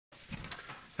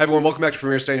Hi everyone, welcome back to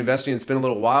Premier State Investing. It's been a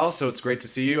little while, so it's great to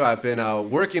see you. I've been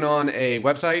working on a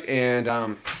website, and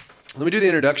let me do the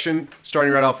introduction,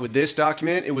 starting right off with this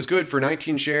document. It was good for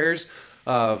 19 shares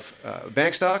of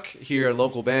bank stock here at a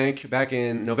local bank back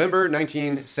in November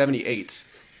 1978.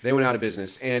 They went out of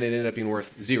business, and it ended up being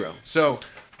worth zero. So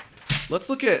let's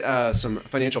look at some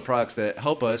financial products that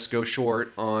help us go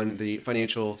short on the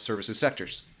financial services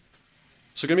sectors.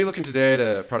 So we're going to be looking today at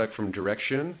a product from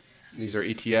Direction. These are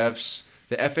ETFs.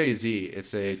 The FAZ,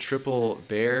 it's a triple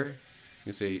bear.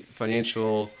 It's a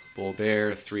financial bull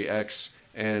bear 3X,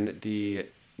 and the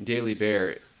daily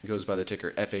bear goes by the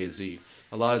ticker FAZ. A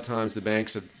lot of times the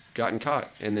banks have gotten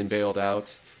caught and then bailed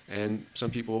out, and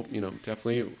some people,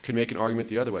 definitely could make an argument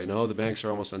the other way. No, the banks are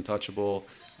almost untouchable.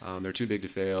 They're too big to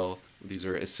fail. These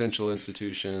are essential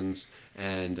institutions,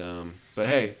 and but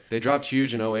hey, they dropped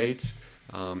huge in '08,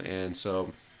 and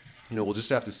so we'll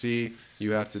just have to see.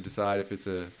 You have to decide if it's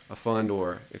a fund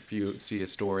or if you see a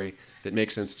story that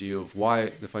makes sense to you of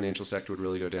why the financial sector would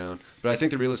really go down. But I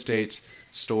think the real estate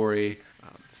story,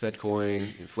 Fed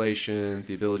coin, inflation,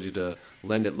 the ability to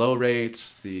lend at low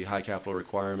rates, the high capital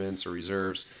requirements or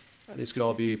reserves, these could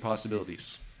all be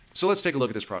possibilities. So let's take a look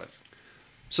at this product.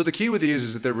 So the key with these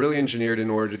is that they're really engineered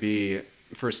in order to be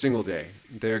for a single day.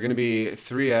 They're going to be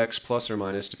 3x plus or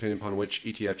minus depending upon which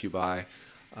ETF you buy.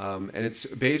 And it's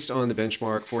based on the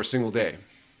benchmark for a single day.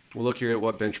 We'll look here at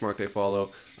what benchmark they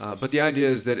follow. But the idea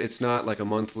is that it's not like a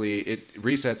monthly, it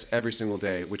resets every single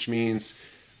day, which means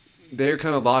they're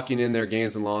kind of locking in their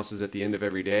gains and losses at the end of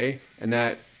every day. And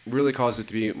that really causes it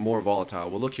to be more volatile.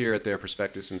 We'll look here at their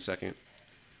prospectus in a second.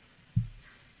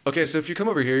 Okay, so if you come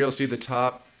over here, you'll see the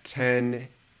top 10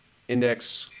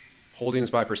 index holdings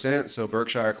by percent. So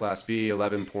Berkshire Class B,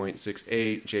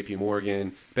 11.68, JP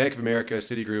Morgan, Bank of America,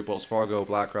 Citigroup, Wells Fargo,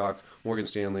 BlackRock, Morgan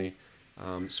Stanley.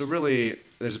 So really,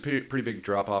 there's a pretty big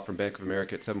drop off from Bank of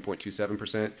America at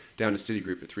 7.27% down to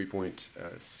Citigroup at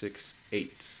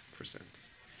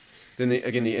 3.68%. Then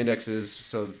again, the indexes,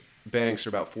 so banks are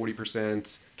about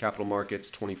 40%, capital markets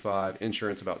 25%,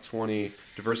 insurance about 20%,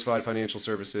 diversified financial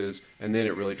services, and then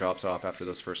it really drops off after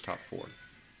those first top four.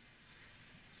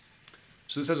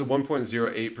 So this has a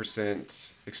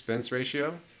 1.08% expense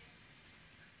ratio.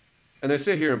 And they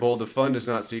say here in bold, the fund does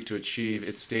not seek to achieve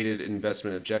its stated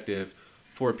investment objective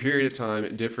for a period of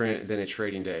time different than a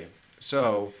trading day.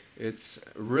 So it's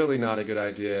really not a good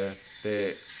idea.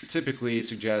 They typically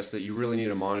suggest that you really need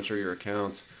to monitor your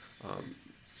accounts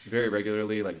very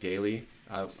regularly, like daily,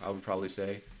 I would probably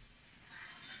say.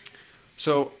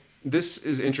 So this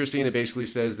is interesting. It basically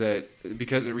says that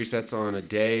because it resets on a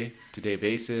day-to-day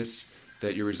basis,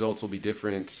 that your results will be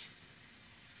different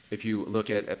if you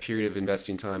look at a period of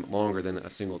investing time longer than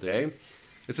a single day.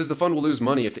 It says the fund will lose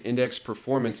money if the index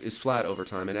performance is flat over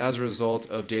time, and as a result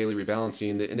of daily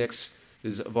rebalancing, the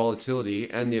index's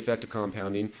volatility and the effect of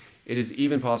compounding, it is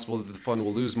even possible that the fund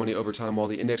will lose money over time while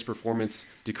the index performance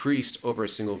decreased over a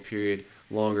single period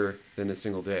longer than a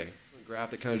single day. A graph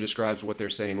that kind of describes what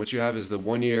they're saying. What you have is the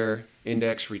 1-year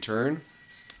index return,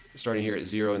 starting here at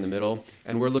 0 in the middle,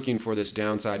 and we're looking for this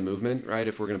downside movement, right,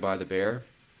 if we're going to buy the bear.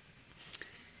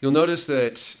 You'll notice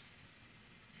that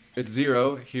it's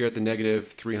 0 here at the negative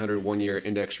 300 1-year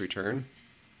index return,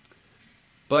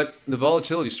 but the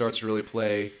volatility starts to really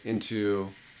play into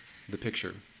the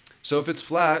picture. So if it's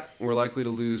flat, we're likely to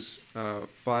lose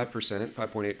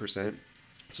 5.8%.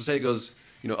 So say it goes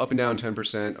up and down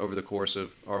 10% over the course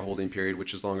of our holding period,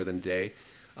 which is longer than a day.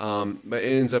 But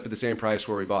it ends up at the same price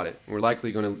where we bought it. We're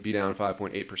likely going to be down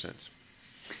 5.8%.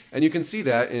 And you can see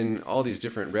that in all these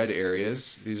different red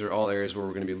areas. These are all areas where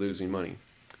we're going to be losing money.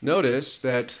 Notice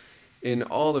that in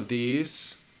all of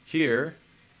these here,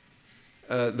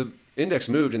 the index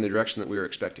moved in the direction that we were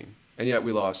expecting. And yet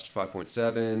we lost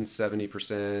 5.7,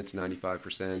 70%,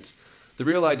 95%. The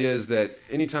real idea is that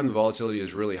anytime the volatility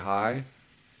is really high,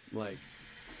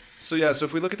 so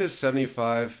if we look at this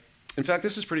 75, in fact,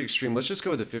 this is pretty extreme. Let's just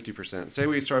go with the 50%. Say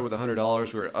we started with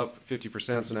 $100, we were up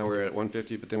 50%, so now we're at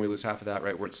 150, but then we lose half of that,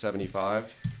 right? We're at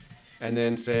 75. And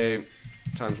then say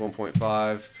times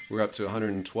 1.5, we're up to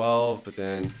 112, but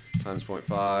then times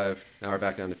 0.5, now we're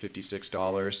back down to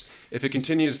 $56. If it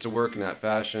continues to work in that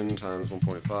fashion, times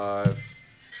 1.5,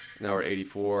 now we're at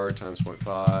 84, times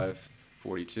 0.5,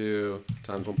 42,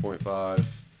 times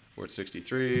 1.5, we're at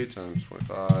 63, times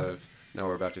 0.5, now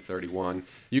we're back to 31.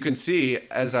 You can see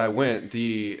as I went,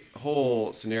 the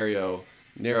whole scenario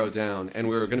narrowed down, and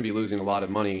we were going to be losing a lot of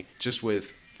money just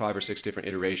with 5 or 6 different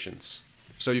iterations.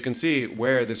 So you can see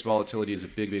where this volatility is a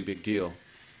big deal.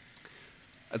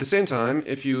 At the same time,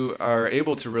 if you are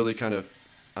able to really kind of,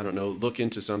 look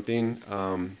into something,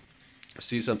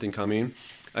 see something coming,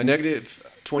 a negative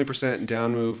 20%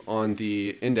 down move on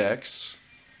the index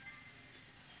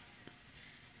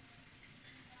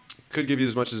could give you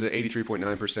as much as an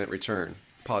 83.9% return,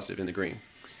 positive in the green.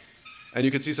 And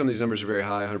you can see some of these numbers are very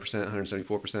high, 100%,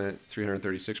 174%,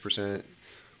 336%.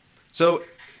 So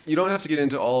you don't have to get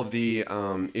into all of the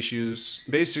issues.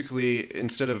 Basically,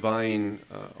 instead of buying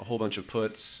a whole bunch of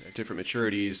puts at different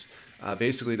maturities,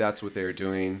 basically that's what they're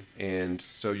doing. And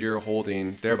so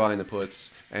they're buying the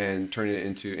puts and turning it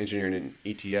into engineering an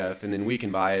ETF, and then we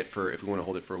can buy it if we want to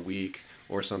hold it for a week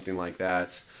or something like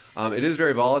that. It is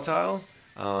very volatile.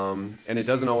 And it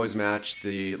doesn't always match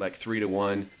the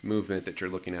 3-to-1 movement that you're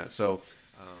looking at. So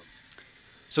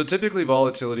typically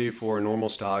volatility for a normal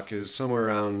stock is somewhere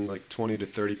around 20 to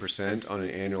 30% on an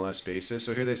annualized basis.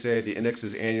 So here they say the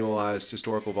index's annualized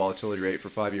historical volatility rate for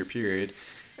 5-year period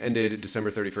ended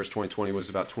December 31st, 2020 was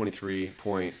about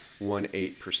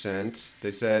 23.18%.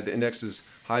 They said the index's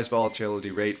highest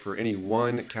volatility rate for any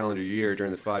one calendar year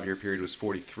during the 5-year period was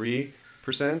 43%.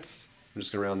 I'm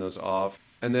just going to round those off.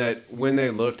 And that when they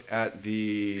looked at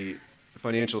the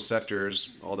financial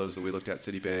sectors, all those that we looked at,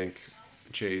 Citibank,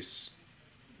 Chase,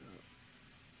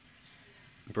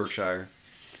 Berkshire,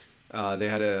 they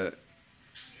had a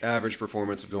average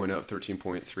performance of going up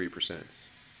 13.3%.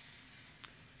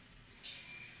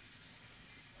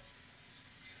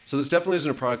 So this definitely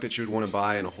isn't a product that you would want to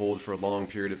buy and hold for a long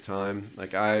period of time.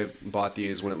 I bought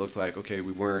these when it looked like, okay,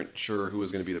 we weren't sure who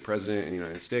was going to be the president in the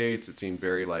United States. It seemed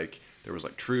very there was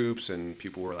troops and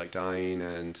people were dying,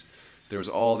 and there was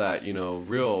all that,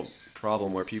 real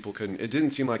problem where people couldn't, it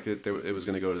didn't seem like it was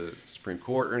going to go to the Supreme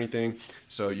Court or anything.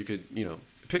 So you could,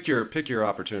 pick your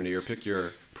opportunity or pick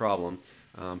your problem.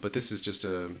 But this is just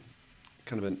a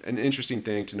kind of an interesting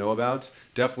thing to know about.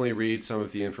 Definitely read some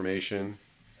of the information.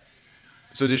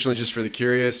 So additionally, just for the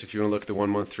curious, if you want to look at the 1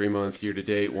 month, 3 month, year to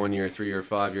date, 1 year, 3 year,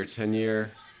 5 year,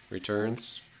 10-year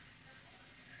returns,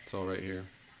 it's all right here.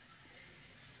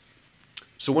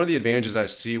 So one of the advantages I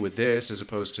see with this, as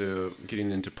opposed to getting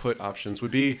into put options,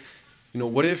 would be,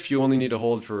 what if you only need to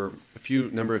hold for a few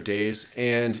number of days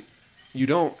and you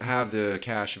don't have the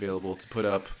cash available to put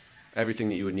up everything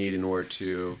that you would need in order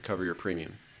to cover your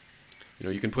premium?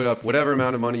 You can put up whatever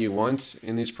amount of money you want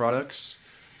in these products,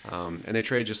 and they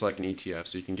trade just like an ETF,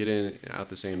 so you can get in and out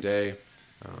the same day.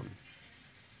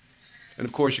 And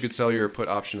of course, you could sell your put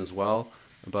option as well.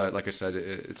 But like I said,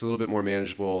 it's a little bit more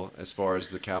manageable as far as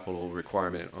the capital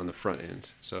requirement on the front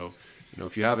end. So,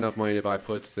 if you have enough money to buy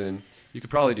puts, then you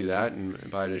could probably do that and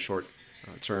buy it in a short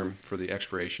term for the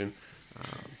expiration.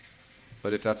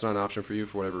 But if that's not an option for you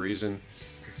for whatever reason,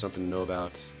 it's something to know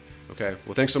about. Okay,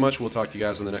 well, thanks so much. We'll talk to you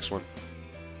guys on the next one.